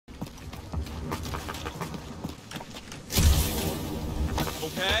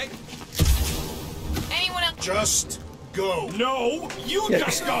Okay? Anyone else? Just go. No, you Yeah,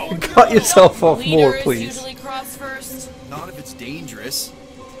 just go. cut yourself off more, Leaders please. usually cross first. Not if it's dangerous.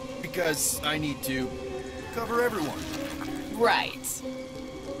 Because I need to cover everyone. Right.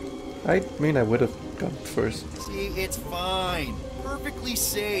 I mean, I would have gone first. See, it's fine. Perfectly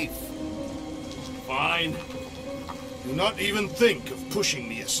safe. Fine. Do not even think of pushing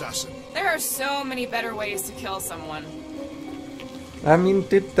me, assassin. There are so many better ways to kill someone. I mean,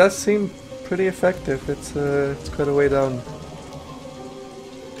 it does seem pretty effective. It's quite a way down.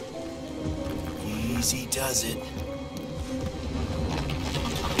 Easy does it.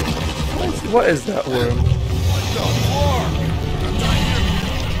 What is that worm?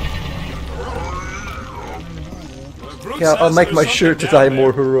 Yeah, I'll make my sure to die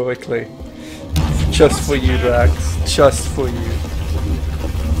more heroically. Just for you, Drax. Just for you.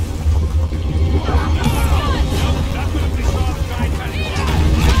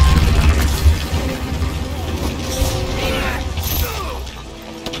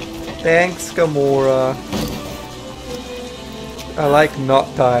 Thanks, Gamora. I like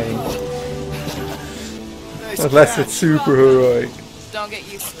not dying. Unless it's super heroic. Don't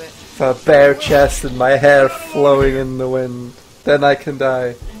get used to it. If a bare chest and my hair flowing in the wind, then I can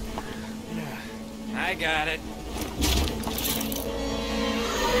die. I got it.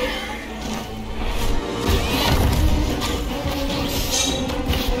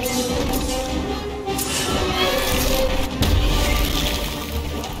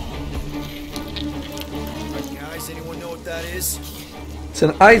 Guys, anyone know what that is? It's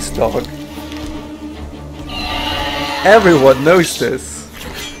an ice dog. Everyone knows this.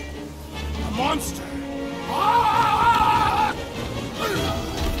 A monster.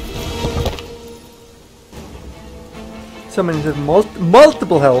 Summoning with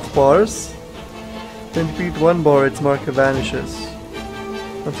multiple health bars. When you beat one bar, its marker vanishes.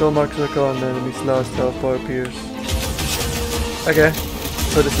 Until markers are gone, the enemy's last health bar appears. Okay,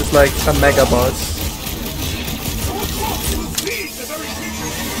 so this is like a mega boss.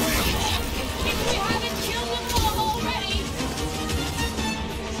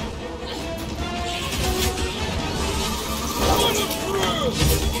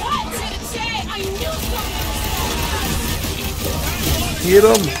 Hit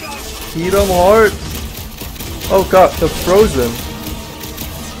him! Hit him hard! Oh god, they're frozen.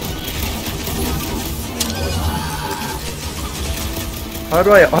 How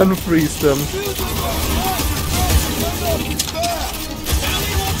do I unfreeze them?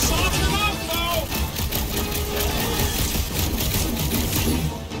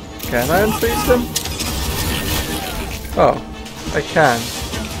 Can I unfreeze them? Oh, I can.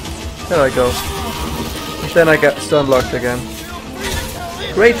 There I go. Then I get stun locked again.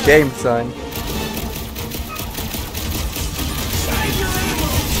 Great game design.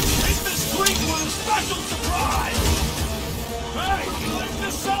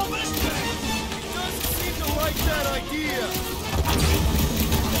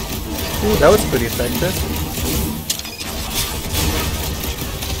 Ooh, that was pretty effective.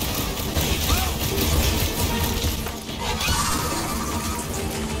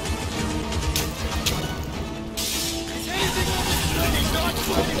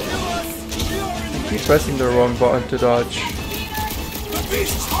 I keep pressing the wrong button to dodge. The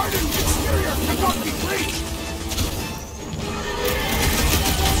beast's hardened exterior cannot be breached.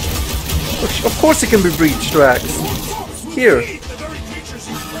 Of course it can be breached, Drax. Here.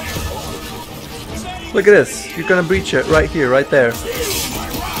 Look at this. You're gonna breach it right here, right there.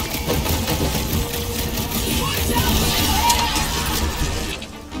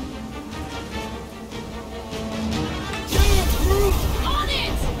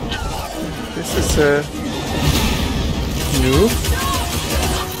 This is a move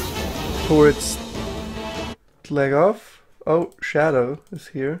towards leg off. Oh, Shadow is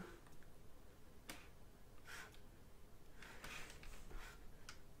here.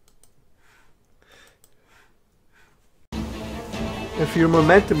 If your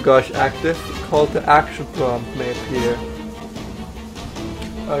momentum gauge active, call to action prompt may appear.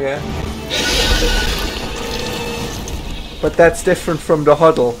 Okay. But that's different from the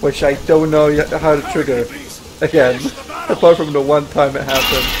huddle, which I don't know yet how to trigger again, apart from the one time it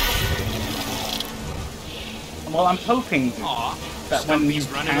happened. Well, I'm hoping that when you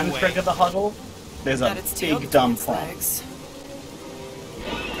can trigger the huddle, there's a big dumb prompt.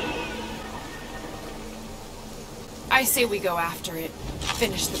 I say we go after it.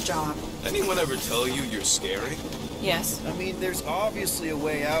 Finish the job. Anyone ever tell you you're scary? Yes. I mean, there's obviously a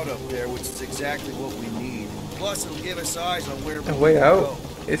way out up there, which is exactly what we need. Plus, it'll give us eyes on where A way out?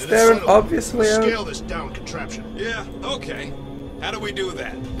 Is there an obvious way out? Scale this down contraption. Yeah, okay. How do we do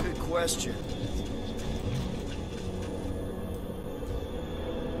that? Good question.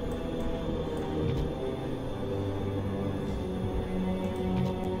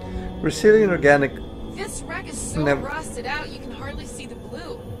 Resilient organic. This wreck is so Never. rusted out you can hardly see the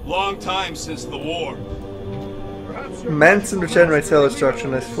blue. Long time since the war. Manson regenerates cell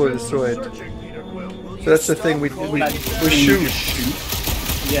destruction is fully destroyed. So that's the thing we shoot.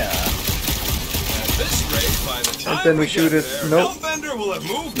 Yeah. At this rate, by the time then we we shoot get it. there, Nope. Hellbender will have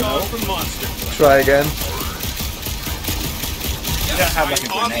moved on from monster. Try again. You don't have like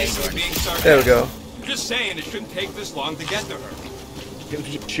a I'm grenade obviously or being anything. sarcastic. There we go. I'm just saying it shouldn't take this long to get to her. You can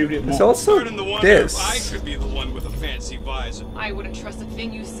just shoot it There's more. also Starting to wonder if I this. could be the one with a fancy visor. I wouldn't trust a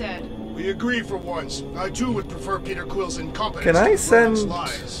thing you said. We agree for once. I too would prefer Peter Quill's incompetence Can I to Roland's send-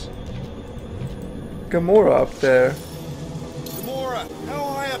 lies. Gamora up there. Gamora, how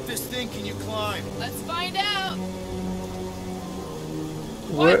high up this thing can you climb? Let's find out.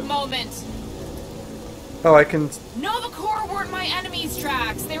 Where? One moment. Oh, I can. Nova Corps weren't my enemies,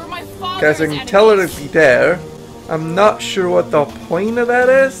 Drax. They were my father's Guys, I can enemies. tell her to be there. I'm not sure what the point of that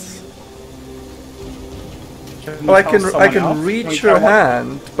is. Oh, I can reach her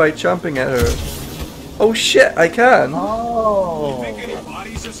hand by jumping at her. Oh shit, I can. Oh. Think any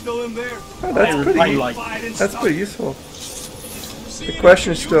bodies are still in there? Oh, that's I pretty. like. That's pretty useful. The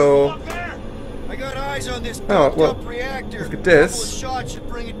question is though. I got eyes on this Oh, well, up reactor. look at this. A couple of shots should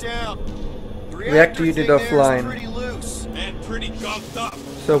bring it down. The Reactor unit thing there is offline. pretty loose. And pretty gunked up.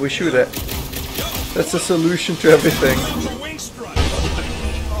 So we shoot it. That's the solution to everything.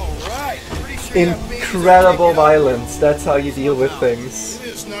 All right. Pretty sure that baby's Incredible taken out. violence. That's how you deal with things. It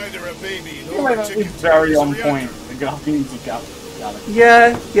is neither a baby I nor feel a like ticket it's to very this on reactor. point. The Guardians of Galaxy.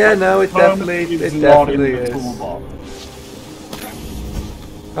 Yeah, no, it definitely Is not in is. the toolbox.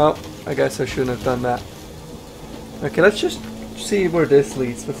 Oh, I guess I shouldn't have done that. Okay, let's just see where this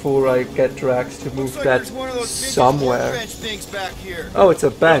leads before I get Drax to move Looks like that there's one of those vintage somewhere. workbench things back here. Oh, it's a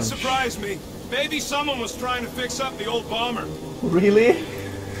Don't bench. surprise me. Maybe someone was trying to fix up the old bomber. Really?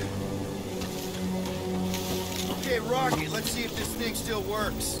 Okay, Rocky, let's see if this thing still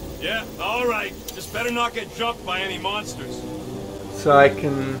works. Yeah, all right. Just better not get jumped by any monsters. So I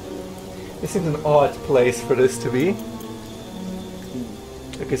can... This is an odd place for this to be.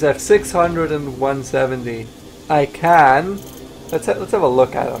 Because I have 600 and 170. I can... Let's have a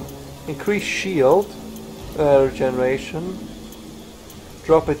look at them. Increase shield. Regeneration.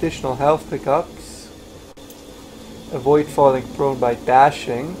 Drop additional health pickups. Avoid falling prone by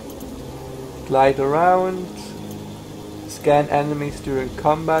dashing. Glide around. Scan enemies during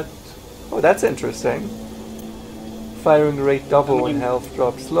combat. Oh, that's interesting. Firing rate double when health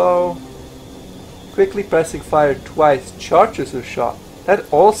drops low. Quickly pressing fire twice charges a shot. That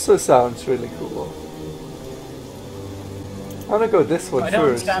also sounds really cool. I wanna go this one I don't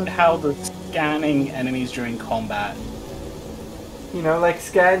first. understand how the scanning enemies during combat. You know, like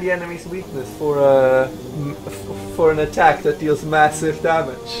scan the enemy's weakness for for an attack that deals massive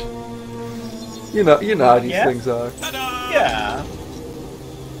damage. You know how these Yeah. things are. Yeah.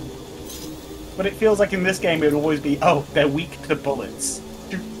 But it feels like in this game it would always be, oh, they're weak to bullets.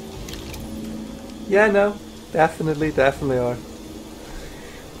 Yeah, no, definitely are.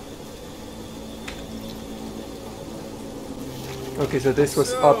 Okay, so this was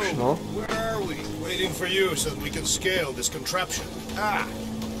So, optional. Where are we? Waiting for you so that we can scale this contraption. Ah,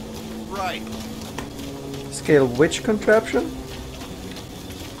 right. Scale which contraption?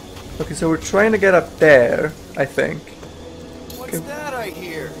 Okay, so we're trying to get up there, I think. What's Okay. that I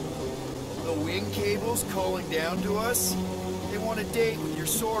hear? The wing cables calling down to us? They want a date with your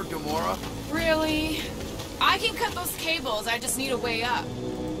sword, Gamora. Really? I can cut those cables. I just need a way up.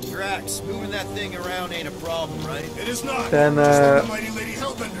 Drax, moving that thing around ain't a problem, right? It is not. Then, Just like the mighty Lady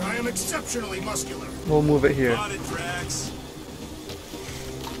Hellbender, I am exceptionally muscular. We'll move it here. Got it, Drax.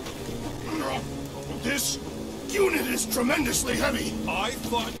 This unit is tremendously heavy. I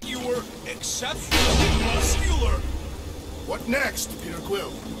thought you were exceptionally muscular. What next, Peter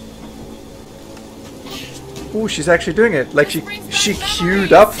Quill? Ooh, she's actually doing it. Like she brings back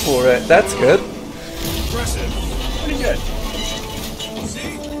queued memories. up for it. That's good. Impressive. Pretty good.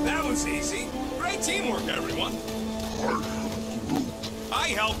 See? That was easy. Great teamwork, everyone. I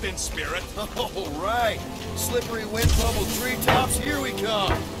helped in spirit. All right. Slippery wind bubble treetops, here we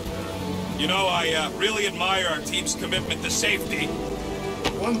come. You know, I really admire our team's commitment to safety.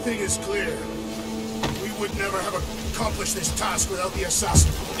 One thing is clear. We would never have accomplished this task without the assassin.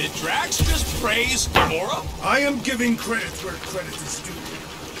 Did Drax just praise Gamora? I am giving credit where credit is due.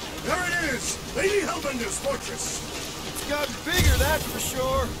 There it is! Lady Hellbender's fortress! It's gotten bigger, that's for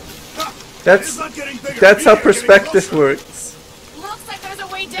sure. Ha! That's It is not getting bigger. that's We how are getting perspective closer. works.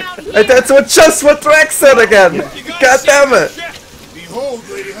 And that's just what Rex said again! God damn it! Behold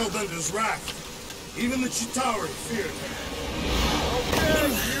Lady Hellbender's wrath. Even the Chitauri feared her.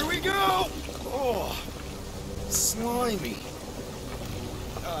 Okay, here we go! Oh, slimy.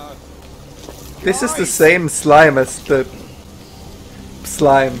 This is the same slime as the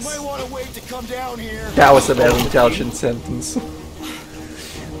slimes. You might want to wait to come down here. That was a very intelligent sentence.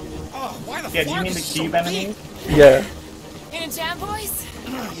 Why the Yeah, do you mean the cube enemy? Yeah. In a jam, boys?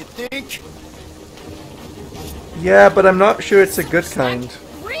 You think? Yeah, but I'm not sure it's a good kind.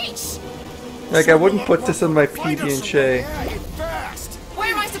 Reach! Like, I wouldn't put this on my PB&J. Yeah, get fast.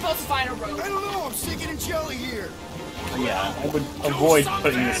 Where am I supposed to find a rope? I don't know, I'm sinking in jelly here. Yeah, I would avoid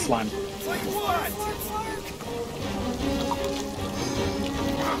putting this slime. Like what?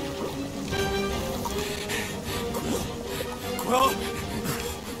 Quill?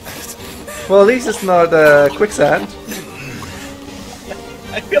 Well, at least it's not quicksand.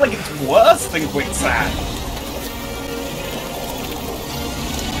 I feel like it's worse than quicksand.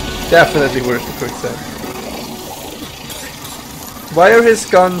 Definitely worth the quicksand. Why are his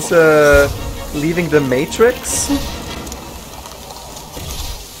guns leaving the Matrix?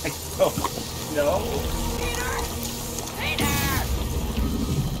 Oh, no.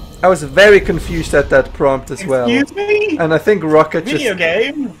 I was very confused at that prompt as well. Excuse me? And I think Rocket just... Video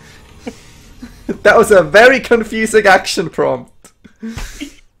game? That was a very confusing action prompt.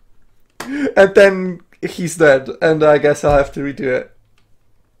 And then he's dead, and I guess I'll have to redo it.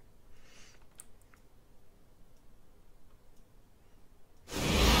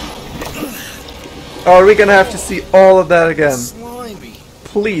 Oh, are we gonna have to see all of that again? Slimy.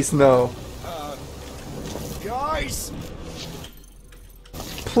 Please no. Guys,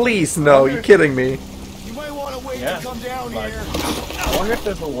 Please no, you're kidding me. you might want to wait Yeah, to come down like- here. I wonder if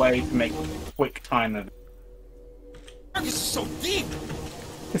there's a way to make quick time of it. This is so deep.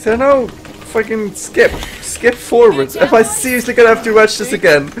 Is there no fucking skip? Skip forward. Am I seriously gonna have to watch this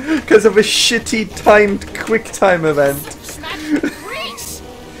again? Because of a shitty timed quick time event. Reach!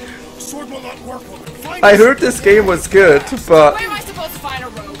 Sword will not work. Find I heard this game was good, but Where am I supposed to find a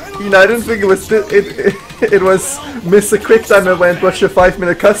rope? you know, I didn't think it was it was miss a quick time event, watch a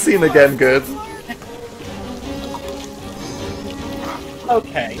 5-minute cutscene again good.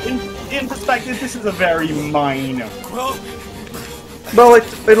 Okay, in perspective, this is a very minor. Quill? Well,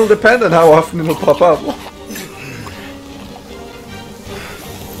 it'll depend on how often it'll pop up.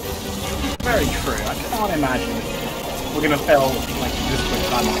 Very true. I can't imagine we're gonna fail like this quick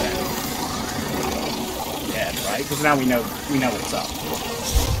time again. Yeah, right? Because now we know what's up.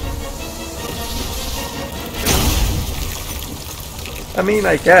 I mean,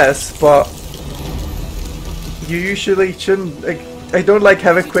 I guess, but you usually shouldn't. I don't like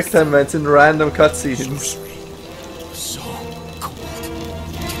having quick time events in random cutscenes. So cold.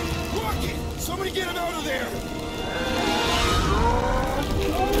 Rocket! Somebody get him out of there!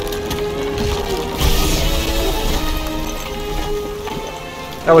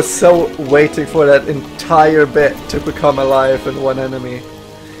 I was so waiting for that entire bit to become alive in one enemy.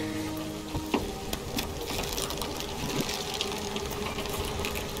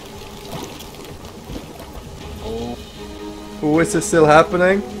 Ooh, is this still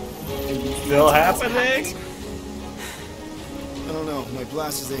happening? Still happening? I don't know, my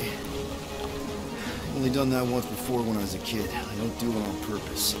glasses, they... Only done that once before when I was a kid. I don't do it on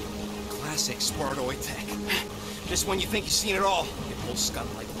purpose. Classic Spartoid tech. Just when you think you've seen it all, it pulls scum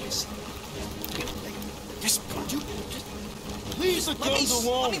like this. Just Leave the guns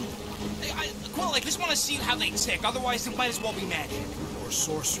alone! Quill, I just want to see how they tick. Otherwise, it might as well be magic. Or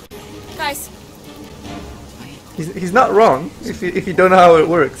sorcery. Guys, He's not wrong. If you don't know how it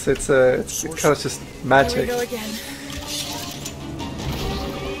works, it's kind of just here we magic. go again.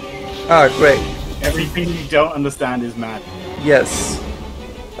 Ah, great. Everything you don't understand is mad. Yes.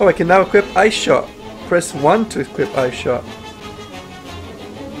 Oh, I can now equip Ice Shot. Press 1 to equip Ice Shot.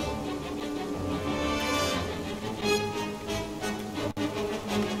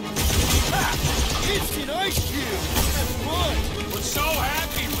 Instant ice cube! That's fun! We're so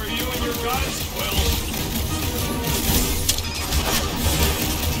happy for you and your guns, Quill.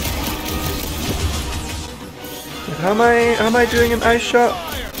 How am I doing an Ice Shot?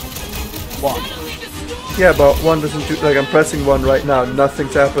 1. Yeah, but 1 doesn't do, like, I'm pressing 1 right now,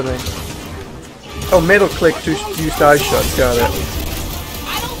 nothing's happening. Oh, middle click to use the Ice Shot, got it.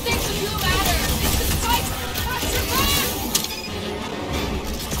 I don't think the two matter. This fight, press your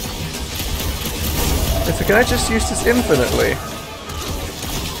button. So can I just use this infinitely?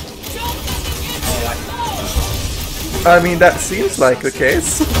 I mean, that seems like the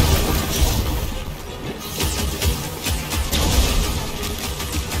case.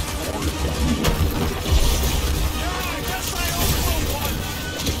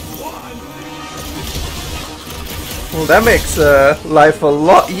 Well, that makes life a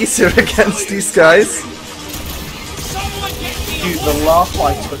lot easier against these guys. Dude, the last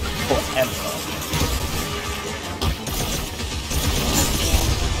fight took forever.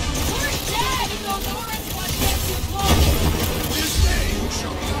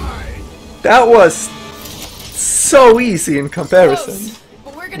 That was so easy in comparison.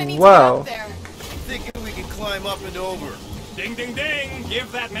 But we're gonna need Wow. to get up there. Thinking we can climb up and over. Ding, ding, ding!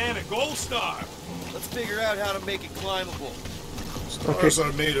 Give that man a gold star. Let's figure out how to make it climbable. Stars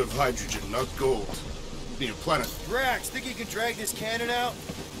are made of hydrogen, not gold. Need a planet. Drax, think you can drag this cannon out?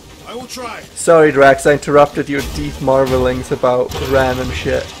 I will try. Sorry, Drax, I interrupted your deep marvelings about random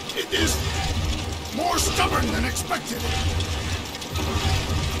shit. It is more stubborn than expected.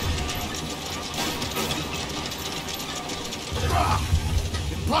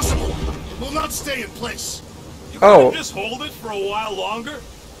 Impossible! It will not stay in place. Oh, Just hold it for a while longer.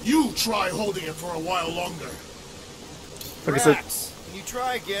 You try holding it for a while longer. okay, so Drax, can you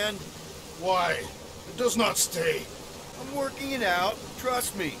try again? Why? It does not stay. I'm working it out.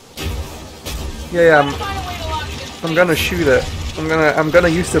 Trust me. yeah, Find a way to lock this I'm gonna shoot it. I'm gonna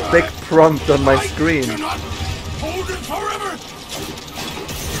use the big prompt on my I screen. cannot hold it forever.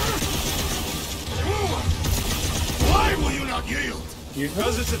 Why will you not yield?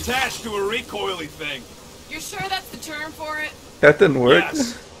 Because it's attached to a recoily thing. You're sure that's the term for it? That didn't work.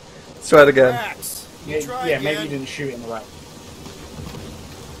 Yes. Let's try it again. Drax, can Yeah, you try yeah, again? maybe you didn't shoot it in the right.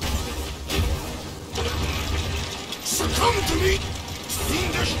 Succumb to me,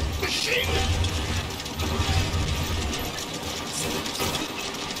 fiendish machine!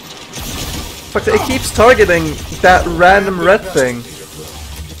 But it keeps targeting that random red thing.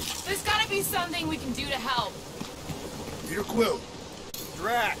 There's gotta be something we can do to help. Peter Quill,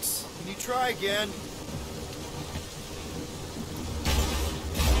 Drax, can you try again?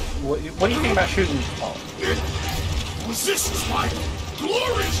 What do you think about shooting this ball? it resists my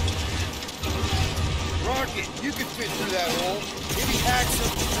glories! Rocket, you can fit through that hole. Maybe hack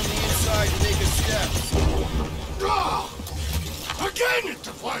something from the inside to make us steps. Again it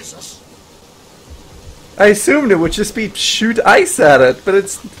defies us! I assumed it would just be shoot ice at it, but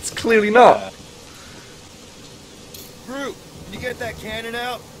it's clearly not. Groot, can you get that cannon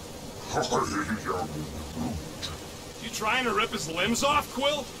out? You trying to rip his limbs off,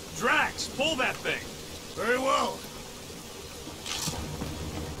 Quill? Drax, pull that thing. Very well.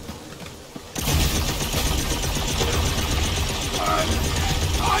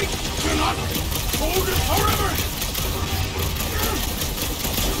 I cannot hold it forever!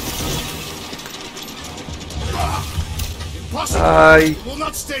 Impossible! It will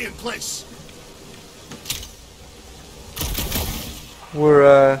not stay in place.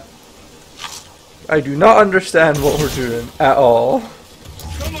 I do not understand what we're doing at all.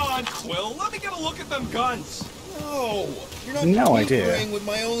 Come on, Quill. Let me get a look at them guns. No, you're not No idea. tampering with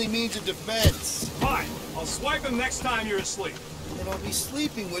my only means of defense. Fine. I'll swipe them next time you're asleep. And I'll be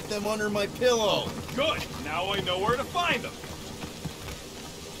sleeping with them under my pillow. Good. Now I know where to find them.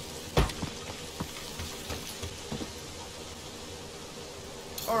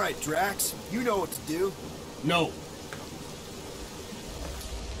 All right, Drax, you know what to do. No.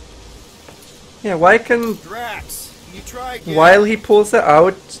 Yeah, why can Drax, can you try again? while he pulls it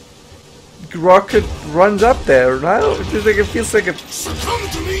out, Rocket runs up there? Now it feels like a Succumb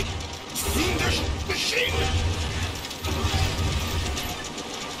to me, fiendish machine!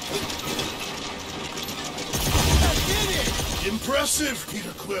 Impressive,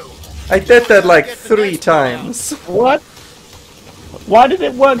 Peter Quill. I did that like 3 times. What? Why did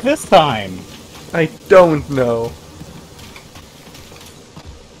it work this time? I don't know.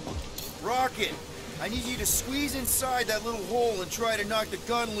 Rocket, I need you to squeeze inside that little hole and try to knock the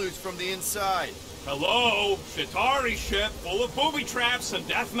gun loose from the inside. Hello? Chitauri ship full of booby traps and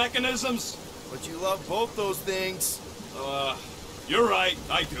death mechanisms? But you love both those things. You're right.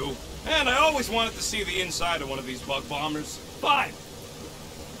 I do. And I always wanted to see the inside of one of these bug bombers. Fine.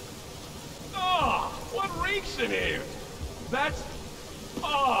 Oh, what reeks in here? That's...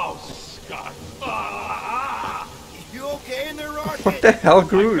 Oh, Scott. Ah! You okay in there, Rocket? What the hell, I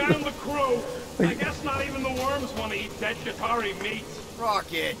Groot? found the crew. I guess not even the worms want to eat dead Chitauri meat.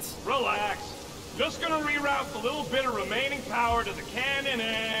 Rocket. Relax. Just gonna reroute the little bit of remaining power to the cannon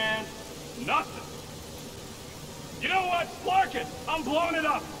and... nothing. You know what? Clark it! I'm blowing it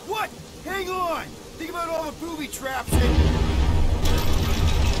up! What? Hang on. Think about all the booby traps and...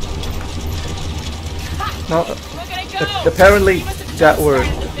 No, Look at it go! apparently He must have that just worked.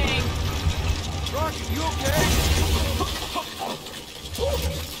 started the thing. Rocket, you okay?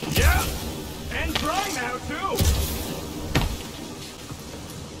 Yeah! And dry now, too!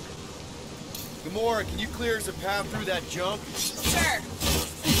 Gamora, can you clear us a path through that junk? Sure.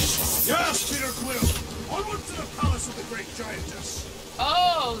 Yes, Peter Quill! Onward to the palace of the great giantess!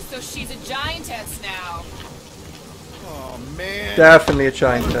 Oh, so she's a giantess now. Oh, man. Definitely a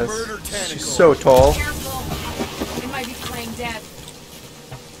giantess. She's so tall. Careful. They might be playing dead.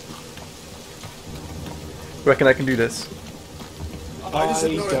 Reckon I can do this. Why does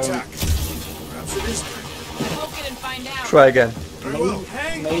it not don't. attack? Perhaps it is. Poke it and find out. Try again. Very well.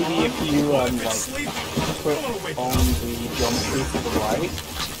 Hang Maybe on. if you What if like it's sleeping? put I wanna wake on it up. the geometry to the right,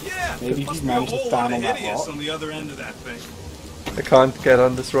 Yeah, maybe there must if you be a manage to whole stand lot on of that idiots rock. on the other end of that thing. I can't get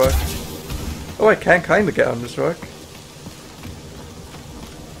on this rock. Oh, I can kind of get on this rock.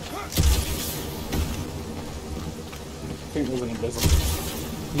 I think there's an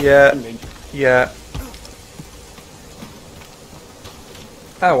invisible Yeah, link. yeah.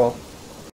 Ah well.